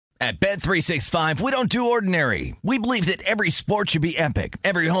At Bet365, we don't do ordinary. We believe that every sport should be epic.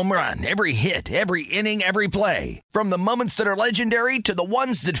 Every home run, every hit, every inning, every play. From the moments that are legendary to the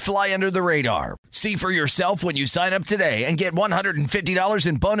ones that fly under the radar. See for yourself when you sign up today and get $150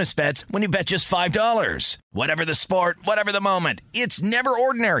 in bonus bets when you bet just $5. Whatever the sport, whatever the moment, it's never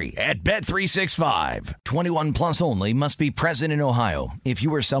ordinary at Bet365. 21 plus only. Must be present in Ohio. If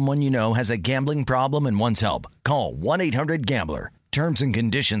you or someone you know has a gambling problem and wants help, call 1-800-GAMBLER. Terms and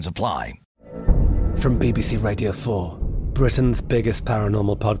conditions apply. From BBC Radio 4, Britain's biggest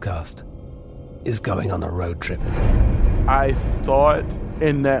paranormal podcast is going on a road trip. I thought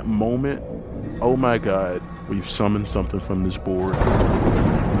in that moment, oh my God, we've summoned something from this board.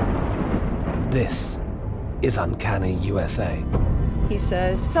 This is Uncanny USA. He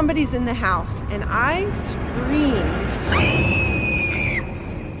says, somebody's in the house, and I screamed.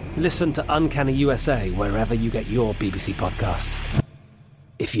 Listen to Uncanny USA wherever you get your BBC podcasts,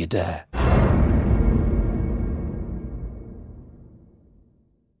 if you dare.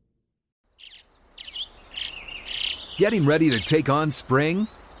 Getting ready to take on spring?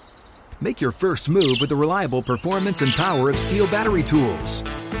 Make your first move with the reliable performance and power of Steel battery tools.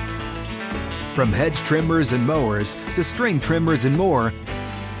 From hedge trimmers and mowers to string trimmers and more,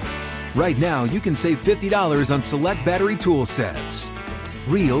 right now you can save $50 on select battery tool sets.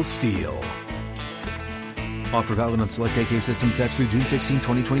 Real Steel. Offer valid on select AK system sets through June 16,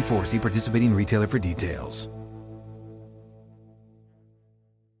 2024. See participating retailer for details.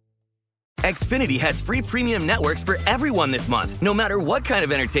 Xfinity has free premium networks for everyone this month, no matter what kind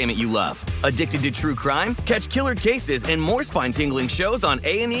of entertainment you love. Addicted to true crime? Catch killer cases and more spine-tingling shows on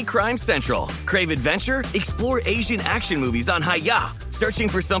A&E Crime Central. Crave adventure? Explore Asian action movies on Hayya. Searching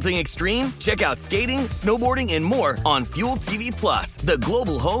for something extreme? Check out skating, snowboarding, and more on Fuel TV Plus, the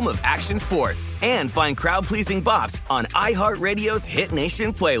global home of action sports. And find crowd-pleasing bops on iHeartRadio's Hit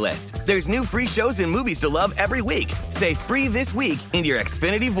Nation playlist. There's new free shows and movies to love every week. Say free this week in your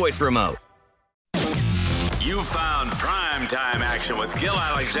Xfinity voice remote. You found primetime action with Gil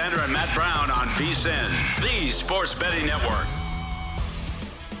Alexander and Matt Brown on VSiN, the sports betting network.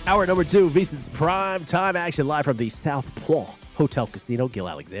 Hour number 2, VSiN's primetime action live from the South Point Hotel Casino. Gil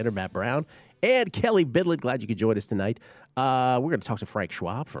Alexander, Matt Brown, and Kelly Bidlin. Glad you could join us tonight. We're going to talk to Frank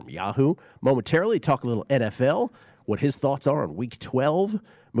Schwab from Yahoo momentarily, talk a little NFL, what his thoughts are on Week 12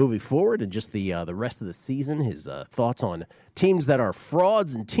 moving forward, and just the rest of the season, his thoughts on teams that are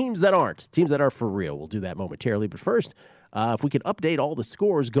frauds and teams that aren't, teams that are for real. We'll do that momentarily. But first, if we could update all the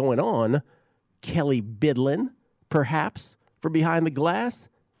scores going on, Kelly Bidlin, perhaps, from behind the glass.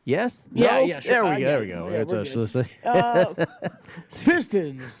 Yes? Yeah, no? yeah, sure. There we go. Yeah,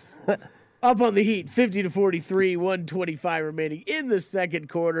 Pistons up on the Heat, 50-43, 125 remaining in the second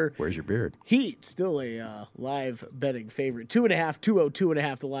quarter. Where's your beard? Heat, still a live betting favorite. 2.5,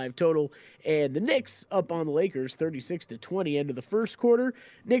 202.5 the live total. And the Knicks up on the Lakers, 36-20 end of the first quarter.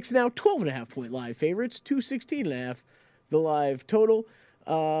 Knicks now 12.5-point live favorites, 216.5 the live total.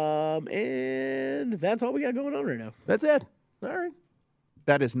 And that's all we got going on right now. That's it. All right.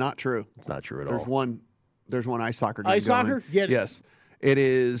 That is not true. It's not true at There's all. There's one ice soccer game Ice soccer? going. Get it. Yes. It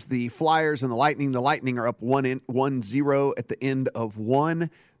is the Flyers and the Lightning. The Lightning are up 1-0 at the end of one.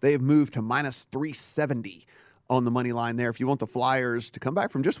 They have moved to minus 370 on the money line there. If you want the Flyers to come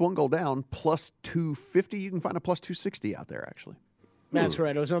back from just one goal down, plus 250, you can find a plus 260 out there, actually. That's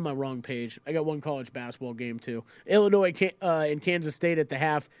right. I was on my wrong page. I got one college basketball game, too. Illinois and Kansas State at the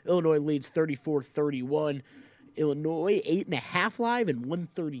half. Illinois leads 34-31. Illinois 8.5 live and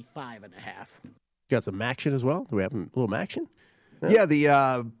 135.5. Got some action as well? Do we have a little action? Yeah,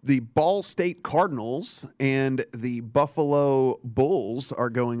 the Ball State Cardinals and the Buffalo Bulls are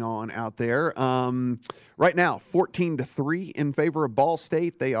going on out there. Right now, 14-3 in favor of Ball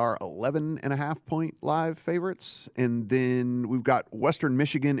State. They are 11.5-point live favorites. And then we've got Western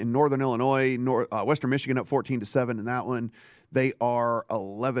Michigan and Northern Illinois. Western Michigan up 14-7 in that one. They are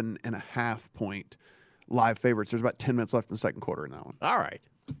 11.5-point live favorites. There's about 10 minutes left in the second quarter in that one. All right.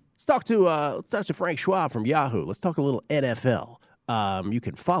 Let's talk to Frank Schwab from Yahoo. Let's talk a little NFL. You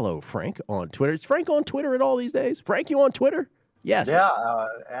can follow Frank on Twitter. Is Frank on Twitter at all these days? Frank, you on Twitter? Yes.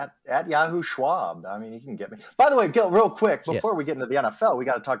 Yeah, at Yahoo Schwab. I mean, you can get me. By the way, Gil, real quick, before we get into the NFL, we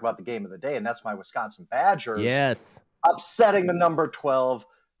got to talk about the game of the day, and that's my Wisconsin Badgers. Yes. Upsetting the number 12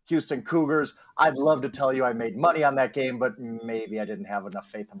 Houston Cougars. I'd love to tell you I made money on that game, but maybe I didn't have enough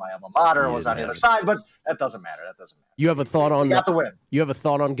faith in my alma mater. I was on the other side, but that doesn't matter. You have a thought on got the win. You have a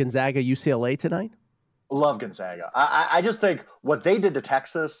thought on Gonzaga UCLA tonight? Love Gonzaga. I just think what they did to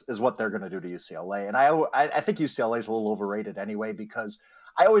Texas is what they're going to do to UCLA. And I think UCLA is a little overrated anyway, because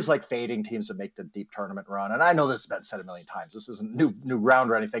I always like fading teams that make the deep tournament run. And I know this has been said a million times. This isn't new round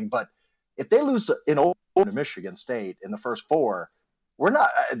or anything, but if they lose to Michigan State in the first 4, we're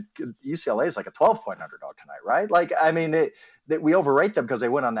not UCLA is like a 12-point underdog tonight, right? Like, I mean, we overrate them because they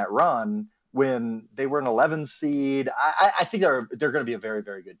went on that run when they were an 11 seed. I think they're going to be a very,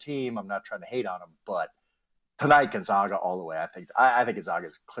 very good team. I'm not trying to hate on them, but tonight, Gonzaga all the way. I think Gonzaga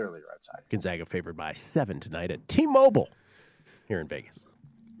is clearly the right side. Gonzaga favored by 7 tonight at T-Mobile here in Vegas.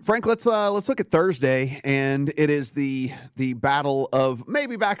 Frank, let's look at Thursday, and it is the battle of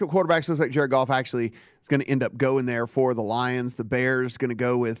maybe backup quarterbacks. Looks like Jared Goff actually is going to end up going there for the Lions. The Bears going to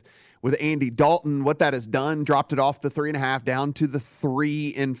go with Andy Dalton. What that has done, dropped it off the 3.5 down to the 3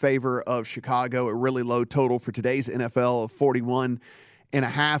 in favor of Chicago. A really low total for today's NFL of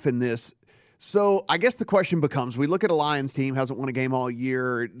 41.5 in this. So I guess the question becomes, we look at a Lions team, hasn't won a game all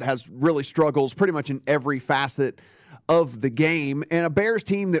year, has really struggles pretty much in every facet of the game, and a Bears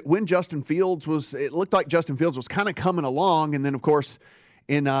team that when Justin Fields it looked like Justin Fields was kind of coming along, and then of course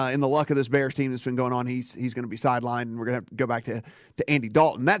in the luck of this Bears team that's been going on, he's going to be sidelined, and we're going to have to go back to Andy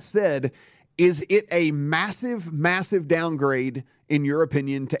Dalton. That said, is it a massive downgrade in your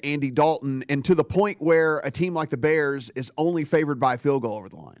opinion to Andy Dalton, and to the point where a team like the Bears is only favored by a field goal over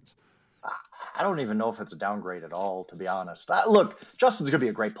the Lions? I don't even know if it's a downgrade at all, to be honest. Look, Justin's going to be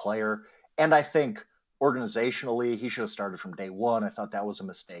a great player, and I think organizationally, he should have started from day one. I thought that was a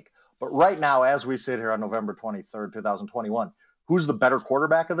mistake. But right now, as we sit here on November 23rd, 2021, who's the better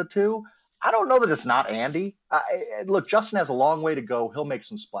quarterback of the two? I don't know that it's not Andy. Look, Justin has a long way to go. He'll make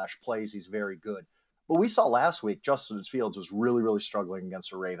some splash plays. He's very good. But we saw last week, Justin Fields was really, really struggling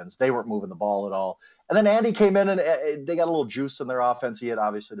against the Ravens. They weren't moving the ball at all. And then Andy came in, and they got a little juice in their offense. He had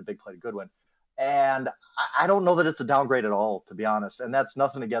obviously the big play to Goodwin. And I don't know that it's a downgrade at all, to be honest. And that's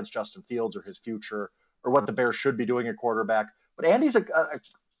nothing against Justin Fields or his future or what the Bears should be doing at quarterback. But Andy's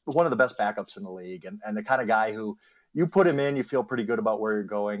one of the best backups in the league, and the kind of guy who you put him in, you feel pretty good about where you're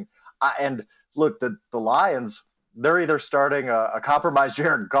going. And look, the Lions, they're either starting a compromised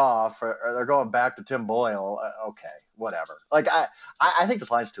Jared Goff or they're going back to Tim Boyle. Okay, whatever. Like, I think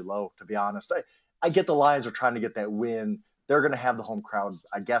this line's too low, to be honest. I get the Lions are trying to get that win. They're going to have the home crowd,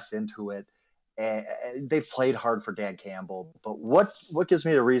 I guess, into it. And they've played hard for Dan Campbell, but what gives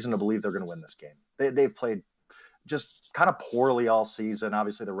me the reason to believe they're going to win this game? They've played just kind of poorly all season.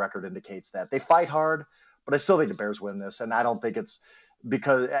 Obviously, the record indicates that. They fight hard, but I still think the Bears win this, and I don't think it's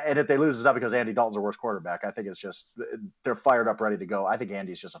because – and if they lose, it's not because Andy Dalton's a worse quarterback. I think it's just they're fired up, ready to go. I think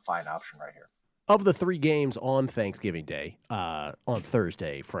Andy's just a fine option right here. Of the 3 games on Thanksgiving Day, on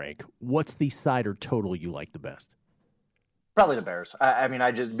Thursday, Frank, what's the side or total you like the best? Probably the Bears. I mean,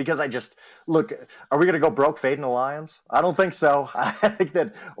 look, are we going to go broke fading the Lions? I don't think so. I think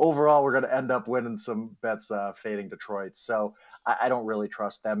that overall we're going to end up winning some bets fading Detroit. So I don't really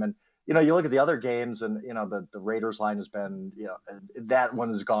trust them. And, you look at the other games and, the Raiders line has been, that one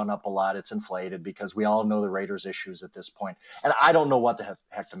has gone up a lot. It's inflated because we all know the Raiders issues at this point. And I don't know what the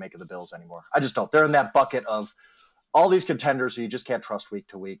heck to make of the Bills anymore. I just don't. They're in that bucket of all these contenders who you just can't trust week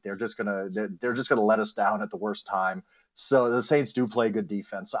to week. They're just gonna let us down at the worst time. So the Saints do play good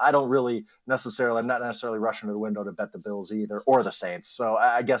defense. I'm not necessarily rushing to the window to bet the Bills either or the Saints. So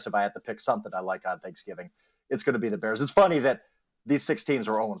I guess if I had to pick something I like on Thanksgiving, it's going to be the Bears. It's funny that these 6 teams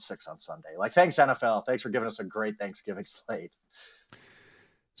are 0-6 on Sunday. Like, thanks NFL. Thanks for giving us a great Thanksgiving slate.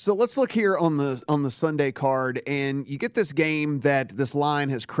 So let's look here on the Sunday card, and you get this game that this line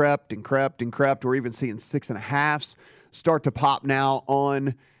has crept and crept and crept. We're even seeing 6.5s start to pop now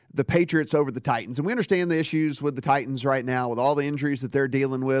on the Patriots over the Titans. And we understand the issues with the Titans right now, with all the injuries that they're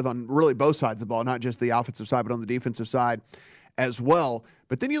dealing with on really both sides of the ball, not just the offensive side, but on the defensive side as well.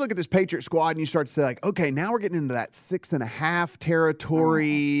 But then you look at this Patriot squad and you start to say, like, okay, now we're getting into that 6.5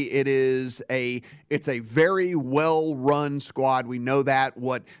 territory. It's a very well-run squad. We know that.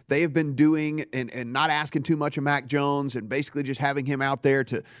 What they have been doing and not asking too much of Mac Jones and basically just having him out there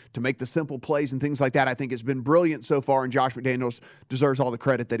to make the simple plays and things like that, I think has been brilliant so far, and Josh McDaniels deserves all the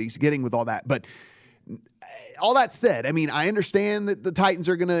credit that he's getting with all that. But all that said, I mean, I understand that the Titans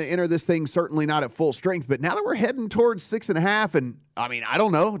are going to enter this thing certainly not at full strength, but now that we're heading towards 6.5, and I mean, I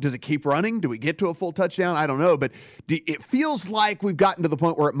don't know, does it keep running? Do we get to a full touchdown? I don't know, but it feels like we've gotten to the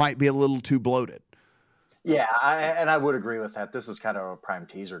point where it might be a little too bloated. Yeah, I would agree with that. This is kind of a prime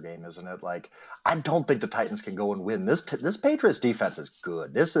teaser game, isn't it? Like, I don't think the Titans can go and win. This Patriots defense is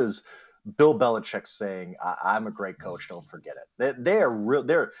good. This is Bill Belichick saying, I'm a great coach, don't forget it.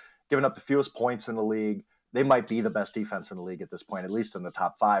 They're giving up the fewest points in the league. They might be the best defense in the league at this point, at least in the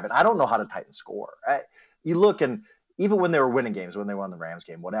top 5. And I don't know how the Titans score. You look, and even when they were winning games, when they won the Rams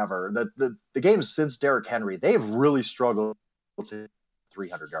game, whatever, the games since Derrick Henry, they've really struggled to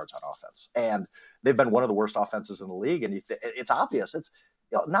 300 yards on offense. And they've been one of the worst offenses in the league. And it's obvious. It's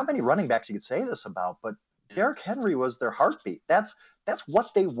not many running backs you could say this about, but Derrick Henry was their heartbeat. That's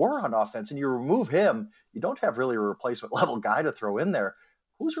what they were on offense. And you remove him, you don't have really a replacement level guy to throw in there.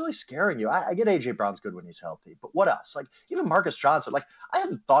 Who's really scaring you? I get A.J. Brown's good when he's healthy, but what else? Like even Marcus Johnson, like I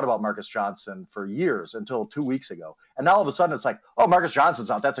hadn't thought about Marcus Johnson for years until 2 weeks ago. And now all of a sudden it's like, oh, Marcus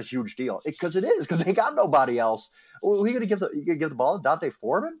Johnson's out. That's a huge deal. Because it is, because they got nobody else. Are we going to give the ball to Dante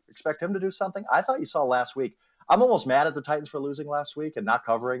Foreman? Expect him to do something? I thought you saw last week. I'm almost mad at the Titans for losing last week and not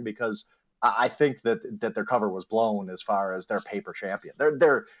covering because I think that their cover was blown as far as their paper champion.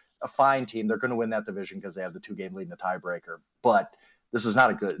 They're a fine team. They're going to win that division because they have the 2-game lead in the tiebreaker. But this is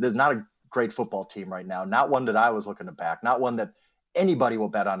not a great football team right now. Not one that I was looking to back. Not one that anybody will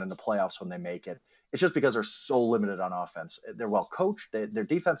bet on in the playoffs when they make it. It's just because they're so limited on offense. They're well coached. Their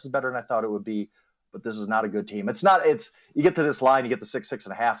defense is better than I thought it would be. But this is not a good team. You get to this line, you get the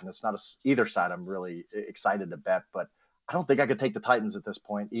 6.5, and it's not either side I'm really excited to bet. But I don't think I could take the Titans at this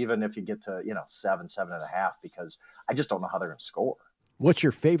point, even if you get to 7.5, because I just don't know how they're going to score. What's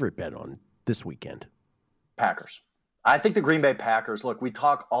your favorite bet on this weekend? Packers. I think the Green Bay Packers, look, we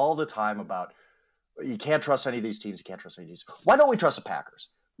talk all the time about you can't trust any of these teams. You can't trust any of these. Why don't we trust the Packers?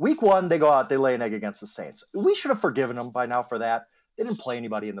 Week 1, they go out, they lay an egg against the Saints. We should have forgiven them by now for that. They didn't play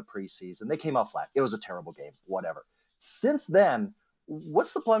anybody in the preseason. They came out flat. It was a terrible game, whatever. Since then,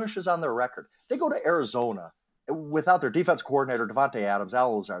 what's the blemishes on their record? They go to Arizona without their defense coordinator, Devontae Adams,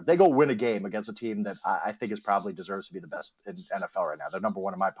 Allen Lazard. They go win a game against a team that I think probably deserves to be the best in NFL right now. They're number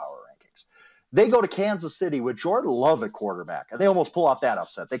 1 in my power rankings. They go to Kansas City with Jordan Love at quarterback, and they almost pull off that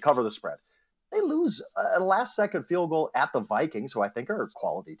upset. They cover the spread. They lose a last-second field goal at the Vikings, who I think are a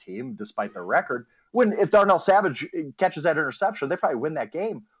quality team despite their record. If Darnell Savage catches that interception, they probably win that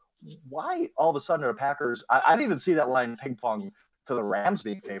game. Why all of a sudden are the Packers? I didn't even see that line ping-pong to the Rams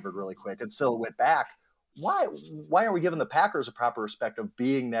being favored really quick until it went back. Why are we giving the Packers a proper respect of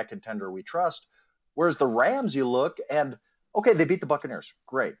being that contender we trust? Whereas the Rams, you look, and, okay, they beat the Buccaneers.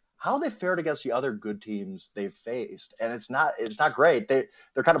 Great. How they fared against the other good teams they've faced, and it's not great. They're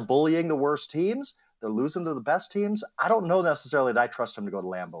kind of bullying the worst teams. They're losing to the best teams. I don't know necessarily that I trust them to go to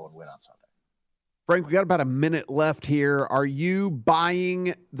Lambeau and win on Sunday. Frank, we got about a minute left here. Are you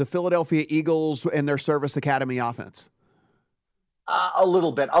buying the Philadelphia Eagles and their Service Academy offense? A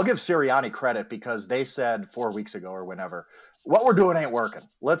little bit. I'll give Sirianni credit because they said 4 weeks ago or whenever, what we're doing ain't working.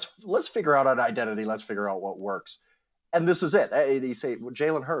 Let's figure out an identity. Let's figure out what works. And this is it. You say, well,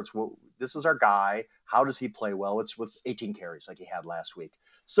 Jalen Hurts, well, this is our guy. How does he play well? It's with 18 carries like he had last week.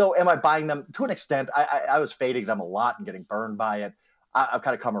 So am I buying them? To an extent, I was fading them a lot and getting burned by it. I've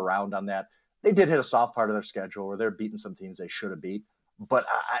kind of come around on that. They did hit a soft part of their schedule where they're beating some teams they should have beat. But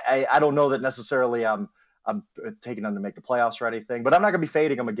I don't know that necessarily I'm taking them to make the playoffs or anything. But I'm not going to be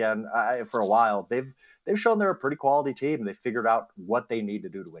fading them again for a while. They've shown they're a pretty quality team. They figured out what they need to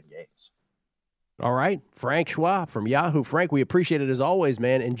do to win games. All right. Frank Schwab from Yahoo. Frank, we appreciate it as always,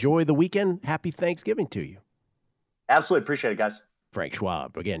 man. Enjoy the weekend. Happy Thanksgiving to you. Absolutely. Appreciate it, guys. Frank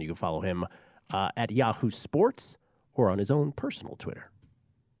Schwab. Again, you can follow him at Yahoo Sports or on his own personal Twitter.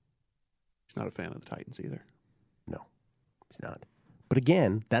 He's not a fan of the Titans either. No, he's not. But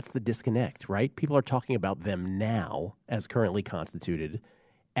again, that's the disconnect, right? People are talking about them now as currently constituted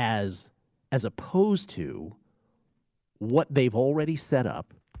as opposed to what they've already set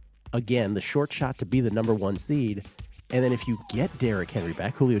up. Again, the short shot to be the number 1 seed. And then if you get Derrick Henry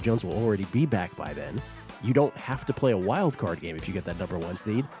back, Julio Jones will already be back by then. You don't have to play a wild card game if you get that number 1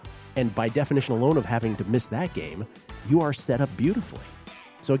 seed. And by definition alone of having to miss that game, you are set up beautifully.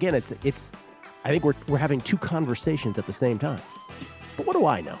 So again, it's. I think we're having 2 conversations at the same time. But what do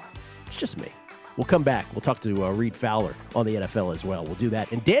I know? It's just me. We'll come back. We'll talk to Reed Fowler on the NFL as well. We'll do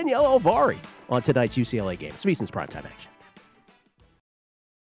that. And Danielle Alvari on tonight's UCLA game. It's VSiN's Primetime Action.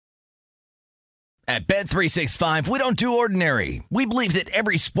 At Bet365, we don't do ordinary. We believe that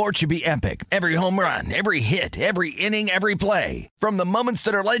every sport should be epic. Every home run, every hit, every inning, every play. From the moments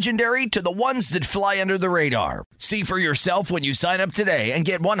that are legendary to the ones that fly under the radar. See for yourself when you sign up today and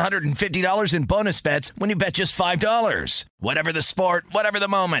get $150 in bonus bets when you bet just $5. Whatever the sport, whatever the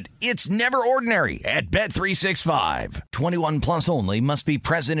moment, it's never ordinary at Bet365. 21 plus only. Must be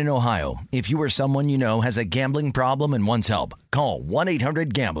present in Ohio. If you or someone you know has a gambling problem and wants help, call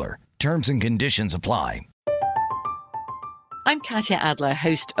 1-800-GAMBLER. Terms and conditions apply. I'm Katya Adler,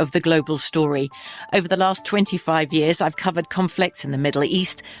 host of The Global Story. Over the last 25 years, I've covered conflicts in the Middle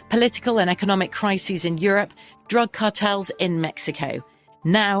East, political and economic crises in Europe, drug cartels in Mexico.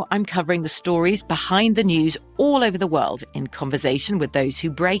 Now I'm covering the stories behind the news all over the world in conversation with those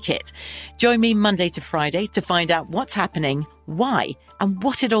who break it. Join me Monday to Friday to find out what's happening, why, and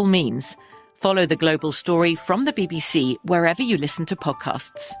what it all means. Follow The Global Story from the BBC wherever you listen to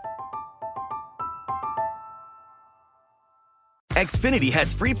podcasts. Xfinity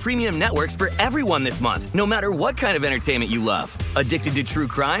has free premium networks for everyone this month, no matter what kind of entertainment you love. Addicted to true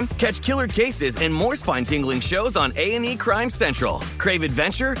crime? Catch killer cases and more spine-tingling shows on A&E Crime Central. Crave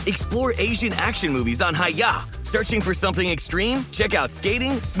adventure? Explore Asian action movies on Hi-Ya. Searching for something extreme? Check out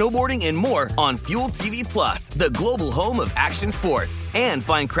skating, snowboarding, and more on Fuel TV Plus, the global home of action sports. And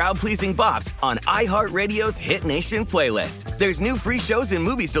find crowd-pleasing bops on iHeartRadio's Hit Nation playlist. There's new free shows and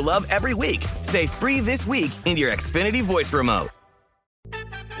movies to love every week. Say free this week in your Xfinity voice remote.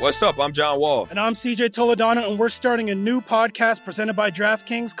 What's up? I'm John Wall. And I'm CJ Toledano, and we're starting a new podcast presented by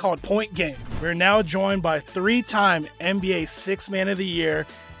DraftKings called Point Game. We're now joined by three-time NBA Sixth Man of the Year,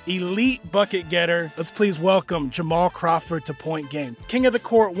 elite bucket getter. Let's please welcome Jamal Crawford to Point Game. King of the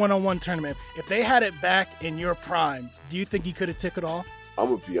Court one-on-one tournament. If they had it back in your prime, do you think you could have took it all? I'm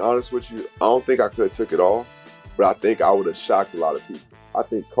going to be honest with you. I don't think I could have took it all, but I think I would have shocked a lot of people. I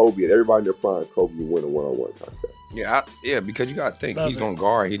think Kobe and everybody in their prime, Kobe would win a one-on-one contest. Yeah, because you got to think, he's going to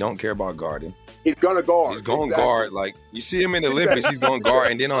guard. He don't care about guarding. He's going to guard. He's going to guard. Like, you see him in the Olympics, he's going to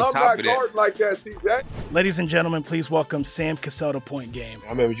guard. And then on top of that. I'm not guarding like that, CJ. Ladies and gentlemen, please welcome Sam Cassell to Point Game. I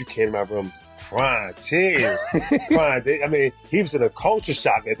remember you came out from prime 10. I mean, he was in a culture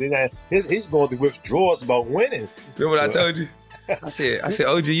shock. And then he's going through withdrawals about winning. Remember what I told you? I said,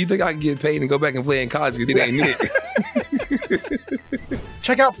 OG, you think I can get paid and go back and play in college because it ain't it?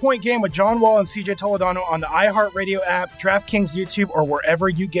 Check out Point Game with John Wall and CJ Toledano on the iHeartRadio app, DraftKings YouTube, or wherever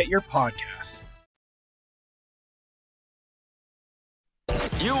you get your podcasts.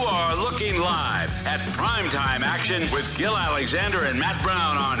 You are looking live at Primetime Action with Gil Alexander and Matt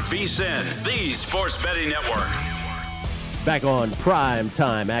Brown on VSiN, the Sports Betting Network. Back on Prime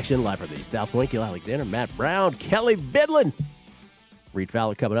Time Action, live from the South Point. Gil Alexander, Matt Brown, Kelly Bidlin. Reed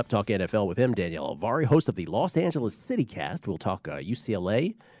Fowler coming up, talk NFL with him. Danielle Alvari, host of the Los Angeles City Cast. We'll talk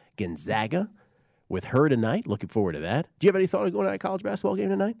UCLA, Gonzaga with her tonight. Looking forward to that. Do you have any thought of going to that college basketball game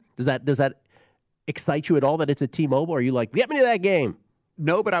tonight? Does that excite you at all that it's at T-Mobile? Or are you like, get me to that game?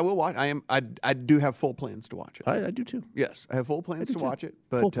 No, but I will watch. I do have full plans to watch it. I do too. Yes, I have full plans to watch it.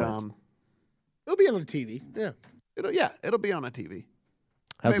 But it'll be on the TV. Yeah. It'll be on a TV.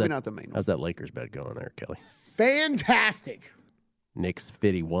 Maybe not the main one. How's that Lakers bet going there, Kelly? Fantastic. Knicks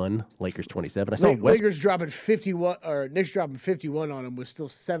 51, Lakers 27. Lakers dropping 51, or Knicks dropping 51 on them with still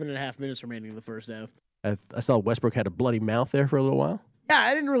 7.5 minutes remaining in the first half. I saw Westbrook had a bloody mouth there for a little while. Yeah,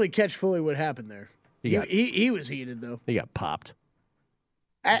 I didn't really catch fully what happened there. He was heated, though. He got popped.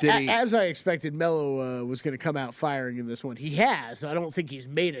 As I expected, Melo was going to come out firing in this one. He has. I don't think he's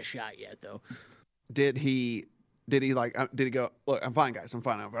made a shot yet, though. Did he go, look, I'm fine, guys. I'm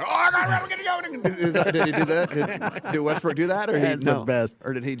fine. Oh, I'm going to go. Did he do that? Did Westbrook do that? Or That's the best.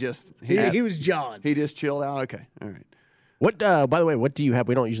 Or did he just... He was John. He just chilled out? Okay. All right. What? By the way, what do you have?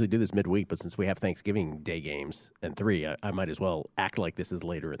 We don't usually do this midweek, but since we have Thanksgiving Day games and 3, I might as well act like this is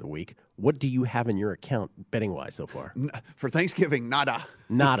later in the week. What do you have in your account betting-wise so far? For Thanksgiving, nada.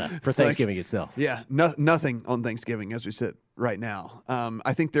 Nada for Thanksgiving itself. Yeah, nothing on Thanksgiving as we sit right now.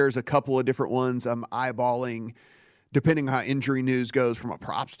 I think there's a couple of different ones I'm eyeballing, depending on how injury news goes from a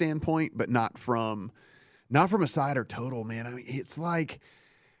prop standpoint, but not from a side or total, man. I mean, it's like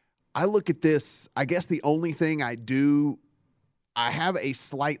I look at this. I guess the only thing I have a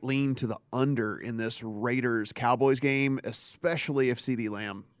slight lean to the under in this Raiders-Cowboys game, especially if CeeDee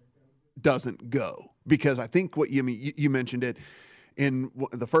Lamb doesn't go. Because I think what you mentioned it in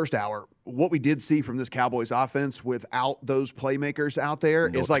the first hour, what we did see from this Cowboys offense without those playmakers out there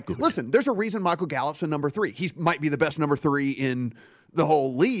is like, listen, there's a reason Michael Gallup's a number 3. He might be the best number 3 in the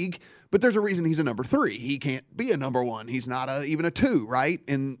whole league, but there's a reason he's a number 3. He can't be a number 1. He's not even a 2, right?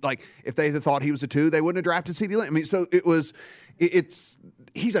 And like, if they had thought he was a 2, they wouldn't have drafted CeeDee Lamb. I mean, so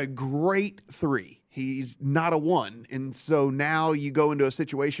he's a great 3. He's not a 1. And so now you go into a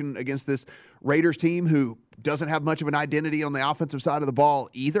situation against this Raiders team who doesn't have much of an identity on the offensive side of the ball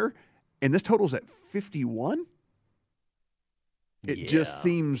either. And this total's at 51. It just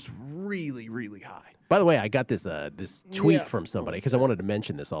seems really, really high. By the way, I got this tweet from somebody because I wanted to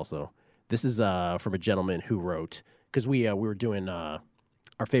mention this also. This is from a gentleman who wrote, because we were doing our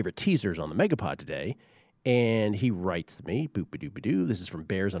favorite teasers on the Megapod today, and he writes to me, boop-a-doop-a-doo. This is from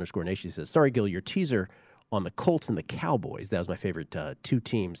Bears_Nation. He says, sorry, Gil, your teaser on the Colts and the Cowboys, that was my favorite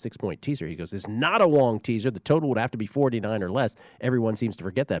 2-team 6-point teaser. He goes, it's not a long teaser. The total would have to be 49 or less. Everyone seems to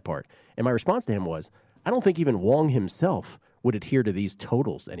forget that part. And my response to him was, I don't think even Wong himself would adhere to these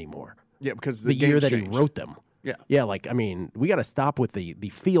totals anymore. Yeah, because the year game's that changed. he wrote them. Yeah. Yeah, like, I mean, we got to stop with the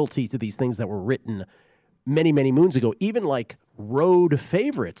fealty to these things that were written many, many moons ago. Even like road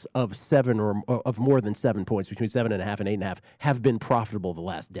favorites of 7 or of more than 7 points, between 7.5 and 8.5, have been profitable the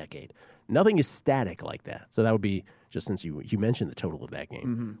last decade. Nothing is static like that. So that would be, just since you mentioned the total of that game.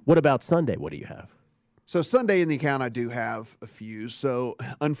 Mm-hmm. What about Sunday? What do you have? So Sunday in the account, I do have a few. So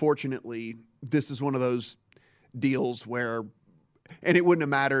unfortunately, this is one of those deals where, and it wouldn't have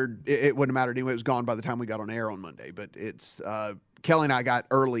mattered. It wouldn't have mattered anyway. It was gone by the time we got on air on Monday. But it's Kelly and I got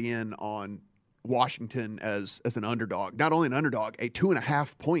early in on Washington as an underdog. Not only an underdog, a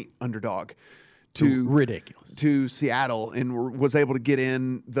 2.5 point underdog to ridiculous to Seattle, and was able to get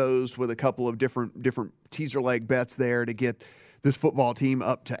in those with a couple of different teaser leg bets there to get this football team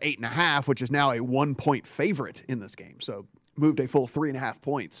up to 8.5, which is now a 1 point favorite in this game. So moved a full 3.5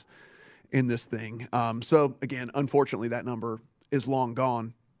 points in this thing. So again, unfortunately, that number is long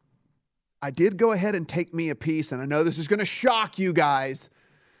gone. I did go ahead and take me a piece, and I know this is going to shock you guys,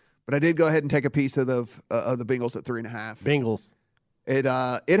 but I did go ahead and take a piece of the Bengals at 3.5. Bengals.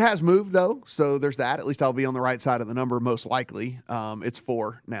 It has moved though, so there's that. At least I'll be on the right side of the number most likely. It's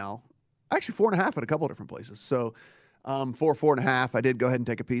 4 now, actually 4.5 at a couple of different places. So 4.5. I did go ahead and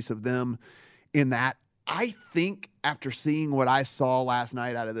take a piece of them in that. I think after seeing what I saw last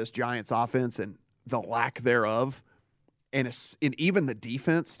night out of this Giants offense and the lack thereof, and even the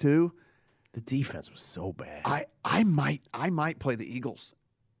defense too. The defense was so bad. I might play the Eagles,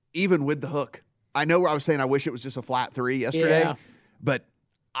 even with the hook. I know where I was saying I wish it was just a flat 3 yesterday, but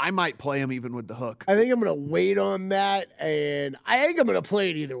I might play them even with the hook. I think I'm going to wait on that, and I think I'm going to play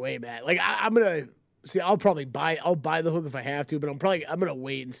it either way, Matt. Like I'm going to see. I'll buy the hook if I have to, but I'm going to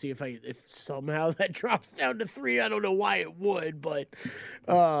wait and see if somehow that drops down to 3. I don't know why it would, but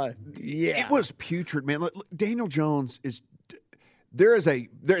yeah, it was putrid, man. Look, Daniel Jones is. There's going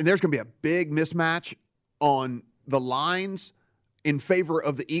to be a big mismatch on the lines in favor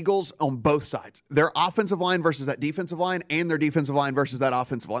of the Eagles on both sides. Their offensive line versus that defensive line, and their defensive line versus that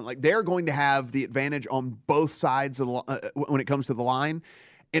offensive line. Like, they're going to have the advantage on both sides of when it comes to the line.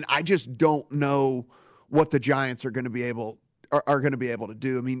 And I just don't know what the Giants are going to be able to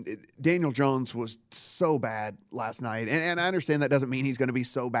do. I mean, Daniel Jones was so bad last night, and I understand that doesn't mean he's going to be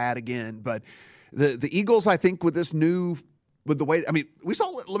so bad again. But the Eagles, I think, with the way, I mean,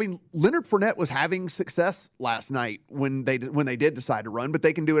 Leonard Fournette was having success last night when they did decide to run, but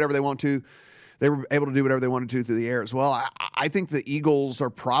they can do whatever they want to. They were able to do whatever they wanted to through the air as well. I think the Eagles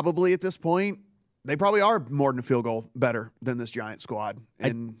are probably at this point, they probably are more than a field goal better than this Giant squad.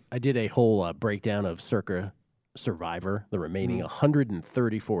 And I did a whole breakdown of Circa Survivor, the remaining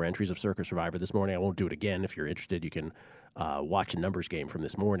 134 entries of Circa Survivor this morning. I won't do it again. If you're interested, you can watch a numbers game from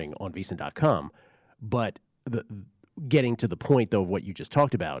this morning on VSiN.com. But getting to the point, though, of what you just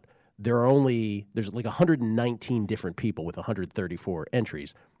talked about, there's like 119 different people with 134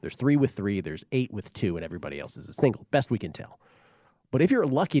 entries. There's 3 with 3, there's 8 with 2, and everybody else is a single, best we can tell. But if you're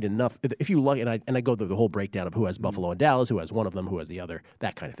lucky enough, and I go through the whole breakdown of who has Buffalo and Dallas, who has one of them, who has the other,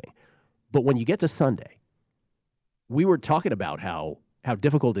 that kind of thing. But when you get to Sunday, we were talking about how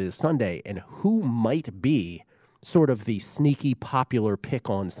difficult it is Sunday and who might be sort of the sneaky popular pick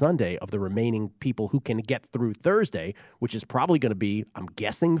on Sunday of the remaining people who can get through Thursday, which is probably going to be, I'm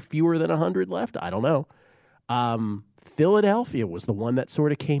guessing, fewer than 100 left. I don't know. Philadelphia was the one that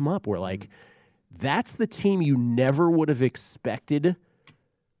sort of came up where, like, that's the team you never would have expected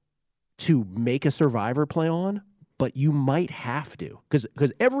to make a survivor play on, but you might have to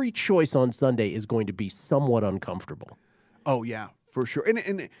because every choice on Sunday is going to be somewhat uncomfortable. Oh, yeah, for sure.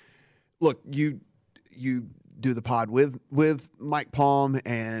 And look, you do the pod with Mike Palm,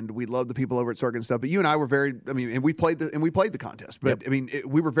 and we love the people over at Circa and stuff. But you and I were and we played the contest. But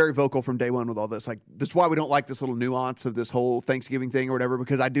we were very vocal from day one with all this. Like, that's why we don't like this little nuance of this whole Thanksgiving thing or whatever.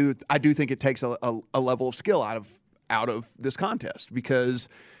 Because I do think it takes a level of skill out of this contest, because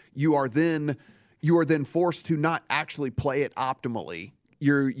you are then forced to not actually play it optimally.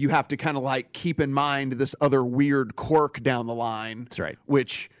 You have to kind of like keep in mind this other weird quirk down the line. That's right.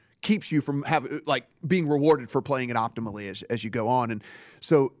 Which keeps you from being rewarded for playing it optimally as you go on. And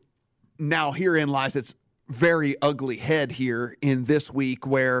so now herein lies its very ugly head here in this week,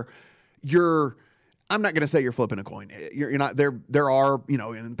 where I'm not going to say you're flipping a coin. You're not there. There are,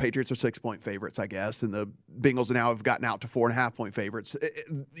 and the Patriots are 6-point favorites, I guess. And the Bengals now have gotten out to 4.5-point favorites.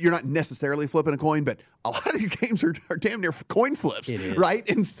 You're not necessarily flipping a coin, but a lot of these games are damn near coin flips, right?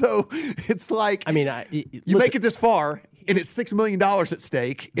 And so it's like, you make it this far, and it's $6 million at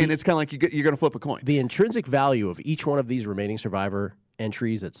stake, and it's kind of like you're going to flip a coin. The intrinsic value of each one of these remaining Survivor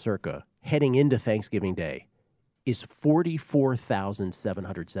entries at Circa heading into Thanksgiving Day is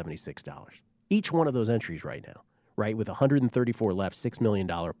 $44,776. Each one of those entries right now, right, with 134 left, $6 million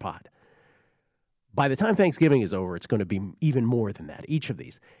pot. By the time Thanksgiving is over, it's going to be even more than that, each of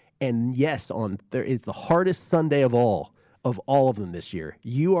these. And yes, there is the hardest Sunday of all of them this year.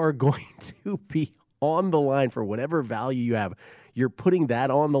 You are going to be on the line for whatever value you have. You're putting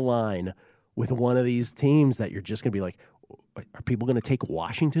that on the line with one of these teams that you're just going to be like, are people going to take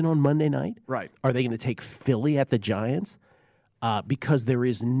Washington on Monday night? Right. Are they going to take Philly at the Giants? Because there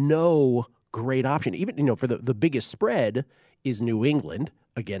is no great option. Even, for the biggest spread is New England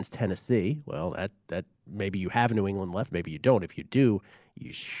against Tennessee. Well, that maybe you have New England left, maybe you don't. If you do,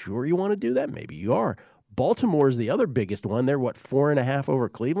 you sure you want to do that? Maybe you are. Baltimore is the other biggest one. They're 4.5 over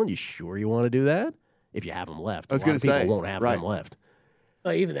Cleveland. You sure you want to do that? If you have them left. I was going to say, people won't have them left.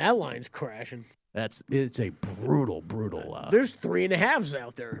 Even that line's crashing. It's a brutal. There's 3.5s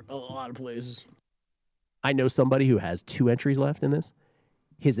out there. A lot of places. I know somebody who has 2 entries left in this.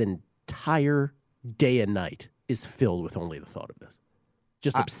 His entire day and night is filled with only the thought of this.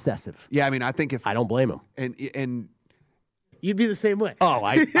 Just obsessive. Yeah, I mean, I think if I don't blame him, and you'd be the same way. Oh,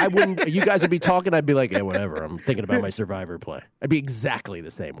 I wouldn't. You guys would be talking. I'd be like, yeah, whatever. I'm thinking about my Survivor play. I'd be exactly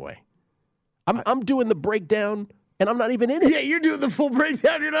the same way. I'm doing the breakdown, and I'm not even in it. Yeah, you're doing the full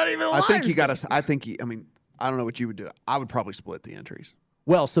breakdown. You're not even alive. I think you got to. I don't know what you would do. I would probably split the entries.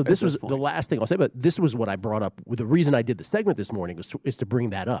 Well, so this was the last thing I'll say, but this was what I brought up. The reason I did the segment this morning is to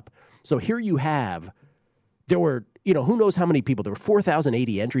bring that up. So here you have, there were, who knows how many people, there were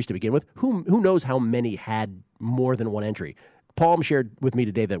 4,080 entries to begin with. Who knows how many had more than one entry? Palm shared with me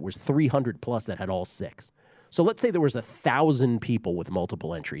today that was 300 plus that had all 6. So let's say there was 1,000 people with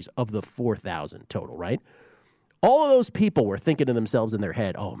multiple entries of the 4,000 total, right? All of those people were thinking to themselves in their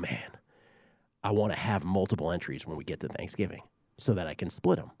head, oh man, I want to have multiple entries when we get to Thanksgiving, so that I can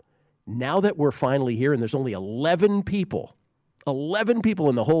split them. Now that we're finally here and there's only 11 people in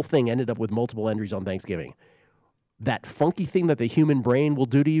the whole thing ended up with multiple entries on Thanksgiving, that funky thing that the human brain will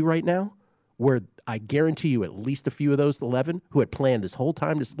do to you right now, where I guarantee you at least a few of those 11 who had planned this whole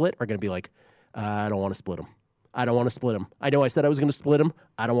time to split are going to be like, I don't want to split them. I don't want to split them. I know I said I was going to split them.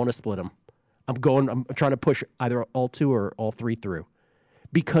 I don't want to split them. I'm trying to push either all 2 or all 3 through.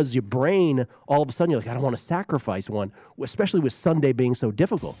 Because your brain, all of a sudden, you're like, I don't want to sacrifice one, especially with Sunday being so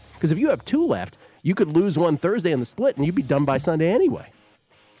difficult. Because if you have 2 left, you could lose one Thursday in the split, and you'd be done by Sunday anyway.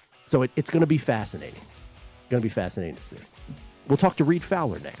 So it's going to be fascinating. Going to be fascinating to see. We'll talk to Reed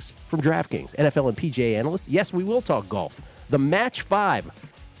Fowler next from DraftKings, NFL and PGA analyst. Yes, we will talk golf. The Match 5,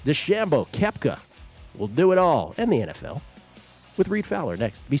 DeChambeau, Koepka. We'll do it all, and the NFL, with Reed Fowler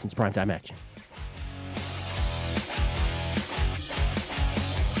next. VSiN's Primetime Action.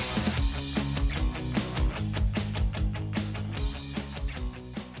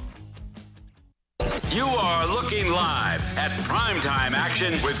 You are looking live at Primetime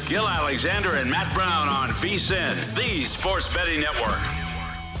Action with Gil Alexander and Matt Brown on VSiN, the Sports Betting Network.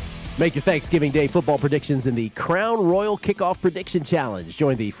 Make your Thanksgiving Day football predictions in the Crown Royal Kickoff Prediction Challenge.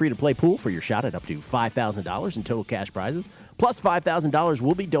 Join the free-to-play pool for your shot at up to $5,000 in total cash prizes. Plus $5,000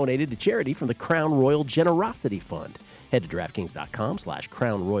 will be donated to charity from the Crown Royal Generosity Fund. Head to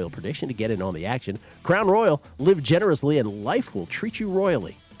DraftKings.com/Crown Royal Prediction to get in on the action. Crown Royal, live generously and life will treat you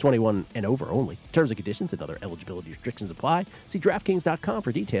royally. 21 and over only. Terms and conditions and other eligibility restrictions apply. See DraftKings.com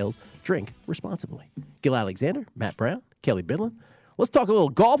for details. Drink responsibly. Gil Alexander, Matt Brown, Kelly Bidlin. Let's talk a little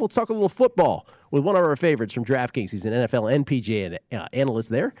golf. Let's talk a little football with one of our favorites from DraftKings. He's an NFL and PGA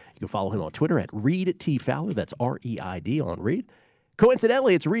analyst there. You can follow him on Twitter at Reed T. Fowler. That's R-E-I-D on Reed.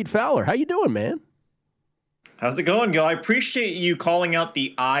 Coincidentally, it's Reed Fowler. How you doing, man? How's it going, Gil? I appreciate you calling out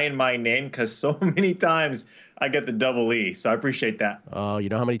the I in my name because so many times I get the double E, so I appreciate that. Oh, you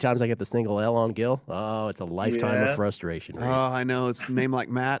know how many times I get the single L on Gil? Oh, it's a lifetime of frustration. Reed. Oh, I know. It's a name like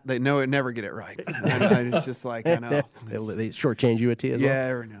Matt. They know it never get it right. It's just like, I know. They shortchange you a T as well? Yeah,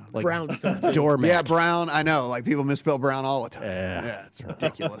 every now. Like Brown stuff, too. Doormat. Yeah, Brown. I know. Like people misspell Brown all the time. Yeah, it's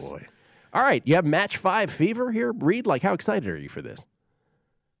ridiculous. Boy. All right, you have Match 5 fever here, Reed. Like, how excited are you for this?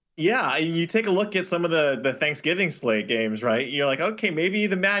 Yeah, you take a look at some of the Thanksgiving slate games, right? You're like, okay, maybe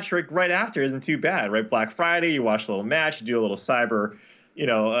the match right after isn't too bad, right? Black Friday, you watch a little match, you do a little cyber,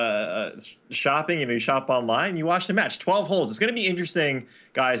 shopping, you shop online, you watch the match. 12 holes. It's going to be interesting,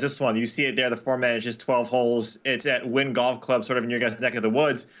 guys, this one. You see it there. The format is just 12 holes. It's at Wynn Golf Club, sort of in your guys' neck of the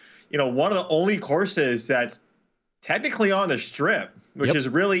woods. One of the only courses that's technically on the Strip, which is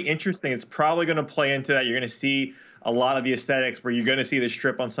really interesting. It's probably going to play into that. You're going to see a lot of the aesthetics where you're going to see the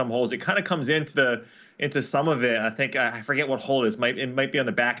Strip on some holes. It kind of comes into some of it. I think I forget what hole it is. It might be on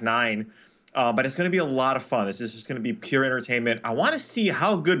the back 9, but it's going to be a lot of fun. This is just going to be pure entertainment. I want to see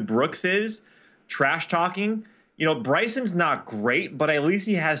how good Brooks is trash talking. Bryson's not great, but at least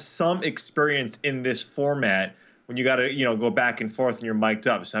he has some experience in this format when you got to, go back and forth and you're mic'd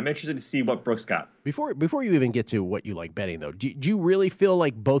up. So I'm interested to see what Brooks got. Before you even get to what you like betting, though, do you really feel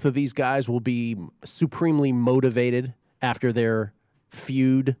like both of these guys will be supremely motivated after their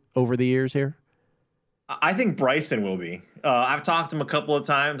feud over the years here? I think Bryson will be. I've talked to him a couple of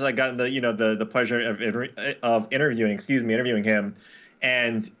times. I got the pleasure of interviewing him,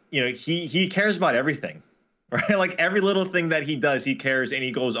 and he cares about everything. Right, like every little thing that he does, he cares and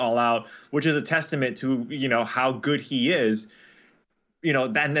he goes all out, which is a testament to how good he is.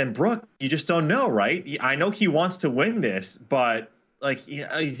 And then Brooke, you just don't know, right? I know he wants to win this, but like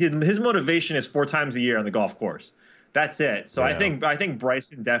his motivation is 4 times a year on the golf course. That's it. So yeah. I think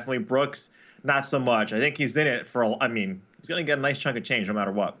Bryson definitely. Brooks, not so much. I think he's in it for. He's going to get a nice chunk of change no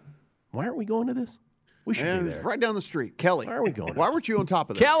matter what. Why aren't we going to this? We should be there. Right down the street, Kelly. Why are we going? Why weren't you on top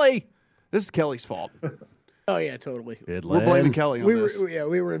of this, Kelly? This is Kelly's fault. Oh yeah, totally. Good We're blaming Kelly on this.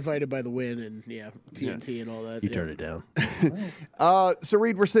 We were invited by the Win and TNT and all that. You turned it down. So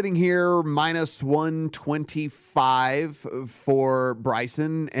Reed, we're sitting here minus 125 for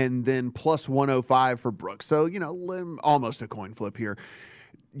Bryson, and then plus 105 for Brooks. So almost a coin flip here.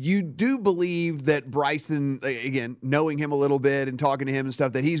 You do believe that Bryson, again, knowing him a little bit and talking to him and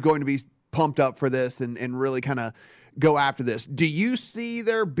stuff, that he's going to be pumped up for this and really kind of go after this. Do you see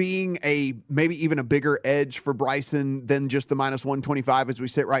there being maybe even a bigger edge for Bryson than just the minus 125 as we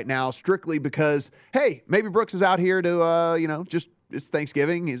sit right now, strictly because, hey, maybe Brooks is out here to, just it's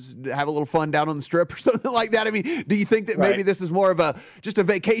Thanksgiving, have a little fun down on the strip or something like that? I mean, do you think that maybe this is more of just a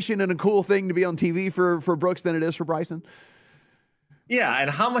vacation and a cool thing to be on TV for Brooks than it is for Bryson? Yeah, and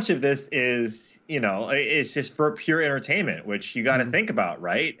how much of this is, it's just for pure entertainment, which you got to think about,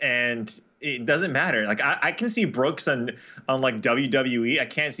 right? And it doesn't matter. Like I can see Brooks on like WWE. I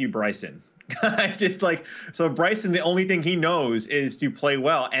can't see Bryson. So Bryson, the only thing he knows is to play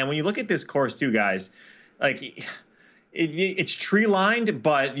well. And when you look at this course too, guys, like it's tree lined,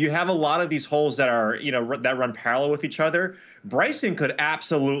 but you have a lot of these holes that are, that run parallel with each other. Bryson could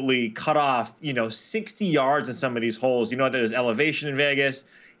absolutely cut off, 60 yards in some of these holes. There's elevation in Vegas.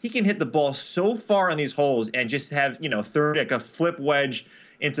 He can hit the ball so far on these holes and just have, 30, like a flip wedge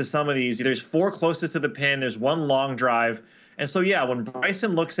into some of these. There's 4 closest to the pin. There's 1 long drive. And so, yeah, when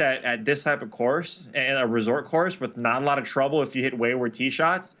Bryson looks at this type of course and a resort course with not a lot of trouble if you hit wayward tee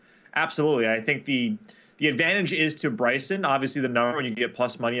shots, absolutely. I think the advantage is to Bryson. Obviously, the number when you get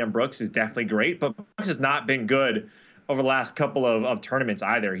plus money on Brooks is definitely great, but Brooks has not been good over the last couple of tournaments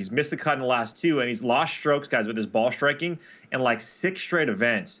either. He's missed the cut in the last 2, and he's lost strokes, guys, with his ball striking in like 6 straight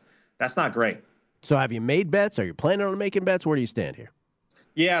events. That's not great. So have you made bets? Are you planning on making bets? Where do you stand here?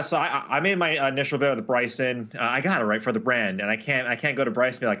 Yeah, so I made my initial bet with Bryson. I got it right for the brand, and I can't go to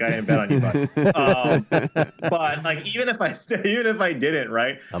Bryson and be like, I didn't bet on you, bud. But like even if I didn't,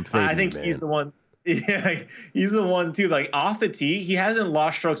 right? I think he's the one. Yeah, he's the one too. Like off the tee, he hasn't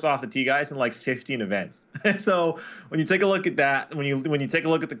lost strokes off the tee, guys, in like 15 events. So when you take a look at that, when you take a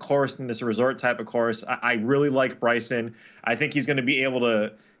look at the course in this resort type of course, I really like Bryson. I think he's going to be able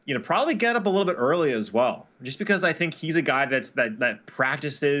to, probably get up a little bit early as well, just because I think he's a guy that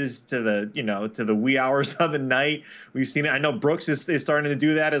practices to the wee hours of the night. We've seen it. I know Brooks is starting to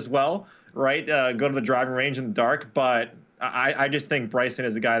do that as well, right? Go to the driving range in the dark, but I just think Bryson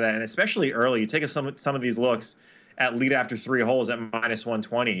is a guy that, and especially early, you take some of these looks at lead after 3 holes at minus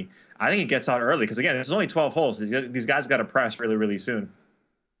 120. I think he gets out early because, again, there's only 12 holes. These guys got to press really, really soon.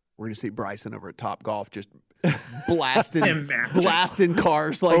 We're going to see Bryson over at Top Golf just blasting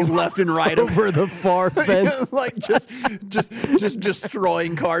cars like left and right over the far fence, like just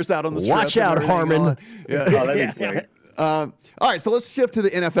destroying cars out on the strip. Watch out, Harmon. Yeah. Oh, that'd be great. All right, so let's shift to the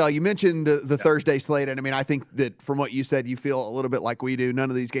NFL. You mentioned the Thursday slate, and I think that from what you said, you feel a little bit like we do.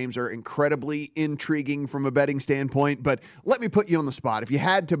 None of these games are incredibly intriguing from a betting standpoint, but let me put you on the spot. If you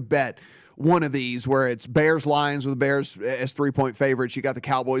had to bet one of these, where it's Bears-Lions with the Bears as 3-point favorites, you got the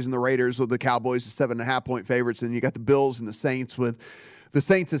Cowboys and the Raiders with the Cowboys as 7.5-point favorites, and you got the Bills and the Saints with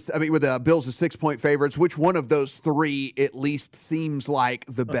the Bills as 6-point favorites. Which one of those 3 at least seems like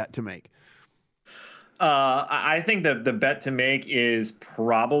the bet to make? I think the bet to make is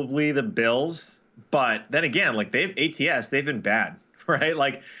probably the Bills, but then again, like they've been bad, right?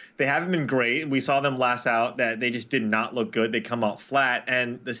 Like they haven't been great. We saw them last out that they just did not look good. They come out flat.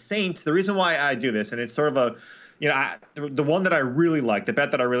 And the Saints, the reason why I do this, and it's sort of the one that I really like, the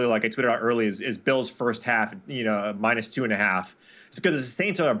bet that I really like, I tweeted out early is Bills first half, minus 2.5. It's because the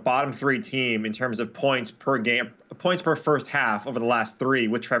Saints are a bottom 3 team in terms of points per game, points per first half over the last 3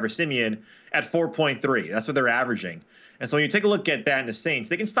 with Trevor Siemian at 4.3. That's what they're averaging. And so when you take a look at that in the Saints,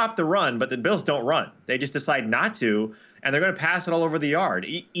 they can stop the run, but the Bills don't run. They just decide not to, and they're going to pass it all over the yard.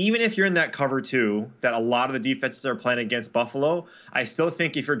 Even if you're in that cover 2 that a lot of the defenses are playing against Buffalo, I still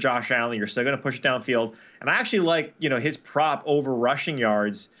think if you're Josh Allen, you're still going to push it downfield. And I actually like, his prop over rushing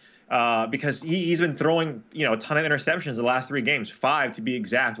yards because he's been throwing, a ton of interceptions the last 3 games, 5 to be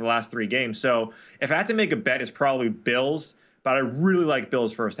exact, the last 3 games. So if I had to make a bet, it's probably Bills, but I really like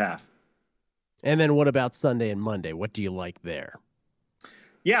Bills first half. And then what about Sunday and Monday? What do you like there?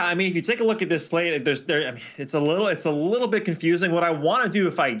 Yeah, I mean, if you take a look at this slate, it's a little bit confusing. What I want to do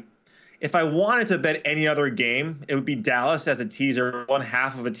if I wanted to bet any other game, it would be Dallas as a teaser, one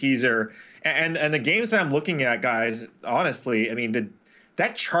half of a teaser. And the games that I'm looking at, guys, honestly, I mean,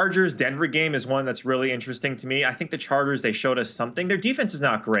 that Chargers-Denver game is one that's really interesting to me. I think the Chargers, they showed us something. Their defense is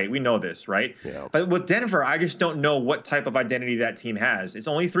not great. We know this, right? Yeah. But with Denver, I just don't know what type of identity that team has. It's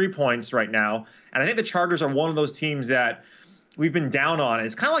only 3 points right now. And I think the Chargers are one of those teams that we've been down on.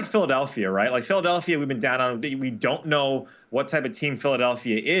 It's kind of like Philadelphia, right? Like Philadelphia, we've been down on. We don't know what type of team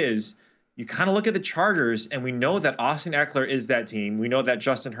Philadelphia is. You kind of look at the Chargers, and we know that Austin Eckler is that team. We know that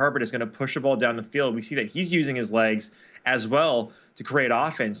Justin Herbert is going to push the ball down the field. We see that he's using his legs as well to create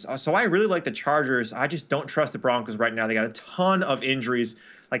offense. So I really like the Chargers. I just don't trust the Broncos right now. They got a ton of injuries,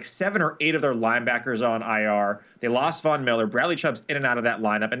 like 7 or 8 of their linebackers on IR. They lost Von Miller. Bradley Chubb's in and out of that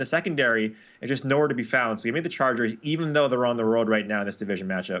lineup. And the secondary is just nowhere to be found. So give me the Chargers, even though they're on the road right now in this division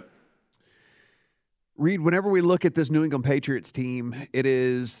matchup. Reed, whenever we look at this New England Patriots team, it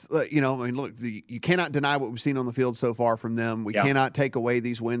is, you cannot deny what we've seen on the field so far from them. We cannot take away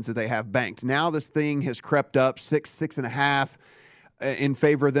these wins that they have banked. Now this thing has crept up 6.5 in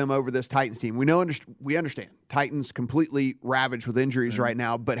favor of them over this Titans team. We understand. Titans completely ravaged with injuries right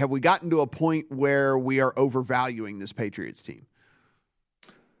now, but have we gotten to a point where we are overvaluing this Patriots team?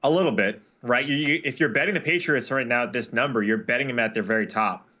 A little bit, right? If you're betting the Patriots right now at this number, you're betting them at their very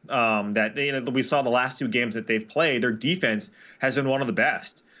top. We saw the last 2 games that they've played, their defense has been one of the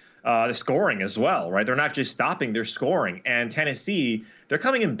best. The scoring as well, right? They're not just stopping, they're scoring. And Tennessee, they're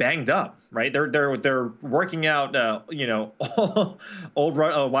coming in banged up, right? They're working out, old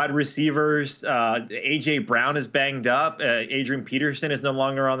wide receivers. A.J. Brown is banged up. Adrian Peterson is no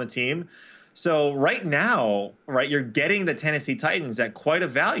longer on the team. So right now, right, you're getting the Tennessee Titans at quite a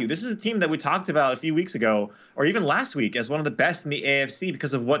value. This is a team that we talked about a few weeks ago, or even last week, as one of the best in the AFC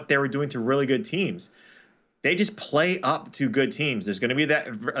because of what they were doing to really good teams. They just play up to good teams. There's going to be that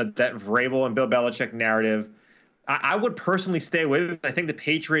Vrabel and Bill Belichick narrative. I would personally stay away with it. I think the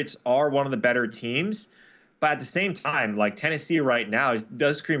Patriots are one of the better teams. But at the same time, like Tennessee right now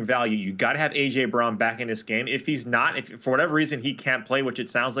does scream value. You got to have A.J. Brown back in this game. If he's not, if for whatever reason he can't play, which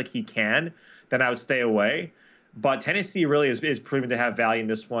it sounds like he can, then I would stay away. But Tennessee really is proven to have value in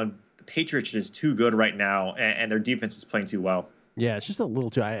this one. The Patriots is too good right now, and their defense is playing too well. Yeah, it's just a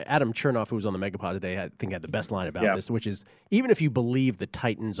little too. Adam Chernoff, who was on the Megapod today, I think had the best line about this, which is even if you believe the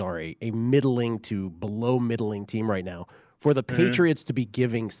Titans are a middling to below middling team right now, for the Patriots to be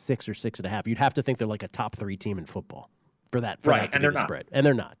giving 6 or 6.5, you'd have to think they're like a top 3 team in football for that. Right, and they're not. Spread. And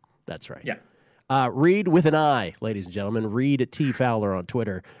they're not. That's right. Yeah. Reed with an I, ladies and gentlemen. Reed at T Fowler on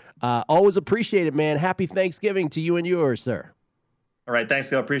Twitter. Always appreciate it, man. Happy Thanksgiving to you and yours, sir. All right, thanks,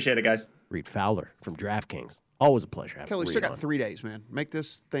 Phil. Appreciate it, guys. Reed Fowler from DraftKings. Always a pleasure having Kelly, Reed still got on. 3 days, man. Make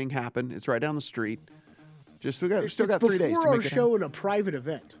this thing happen. It's right down the street. We still got 3 days to make before our it show in a private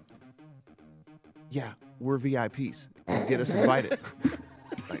event. Yeah, we're VIPs. Get us invited.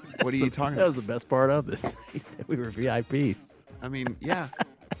 Like, what are you talking about? That was the best part of this. He said we were VIPs. I mean, yeah.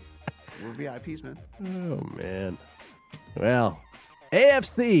 We're VIPs, man. Oh, man. Well,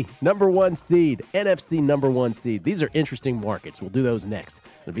 AFC #1 seed, NFC #1 seed. These are interesting markets. We'll do those next.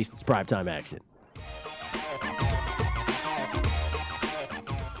 The VSiN's primetime action.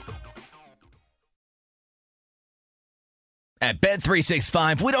 At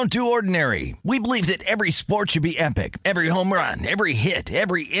Bet365, we don't do ordinary. We believe that every sport should be epic. Every home run, every hit,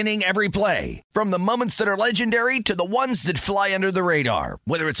 every inning, every play. From the moments that are legendary to the ones that fly under the radar.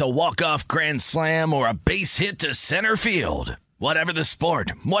 Whether it's a walk-off grand slam or a base hit to center field. Whatever the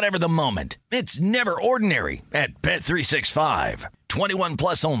sport, whatever the moment. It's never ordinary at Bet365. 21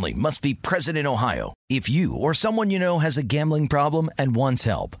 plus only. Must be present in Ohio. If you or someone you know has a gambling problem and wants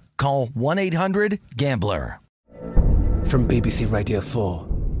help, call 1-800-GAMBLER. From BBC Radio 4,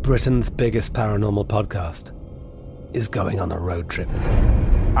 Britain's biggest paranormal podcast is going on a road trip.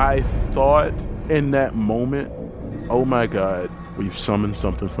 I thought in that moment, oh my God, we've summoned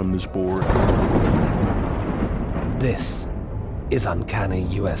something from this board. This is Uncanny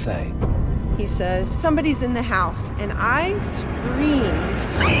USA. He says, somebody's in the house, and I screamed.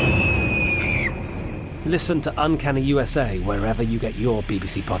 Listen to Uncanny USA wherever you get your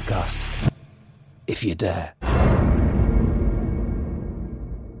BBC podcasts, if you dare.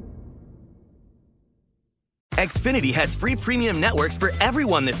 Xfinity has free premium networks for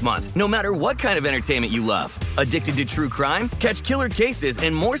everyone this month, no matter what kind of entertainment you love. Addicted to true crime? Catch killer cases